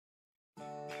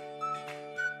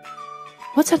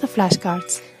What are the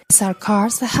flashcards? These are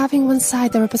cards that have in one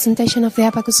side the representation of the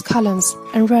abacus columns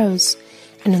and rows,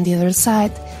 and on the other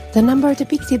side the number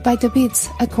depicted by the bits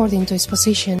according to its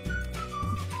position.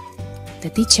 The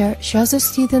teacher shows the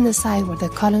student the side where the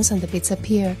columns and the bits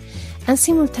appear, and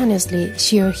simultaneously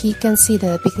she or he can see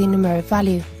the depicted numeric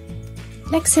value.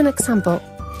 Let's see an example.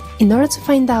 In order to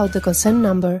find out the concerned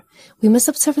number, we must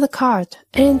observe the card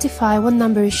and identify what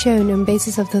number is shown on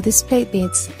basis of the displayed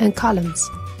bits and columns.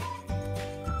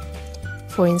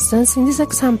 For instance, in this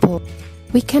example,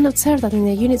 we can observe that in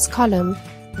the units column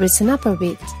there is an upper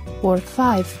bit worth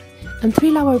 5 and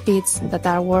 3 lower bits that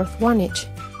are worth 1 each.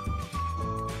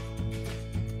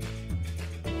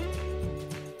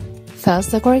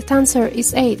 Thus, the correct answer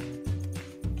is 8.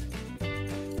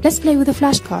 Let's play with the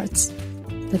flashcards.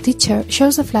 The teacher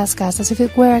shows the flashcards as if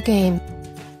it were a game,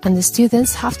 and the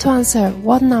students have to answer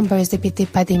what number is depicted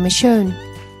by the image shown.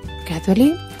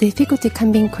 Gradually, the difficulty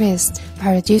can be increased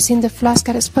by reducing the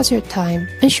flashcard exposure time,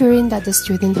 ensuring that the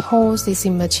student holds this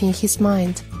image in his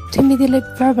mind to immediately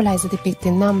verbalize the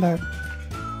depicted number.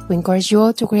 We encourage you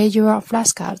all to create your own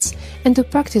flashcards and to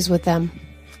practice with them.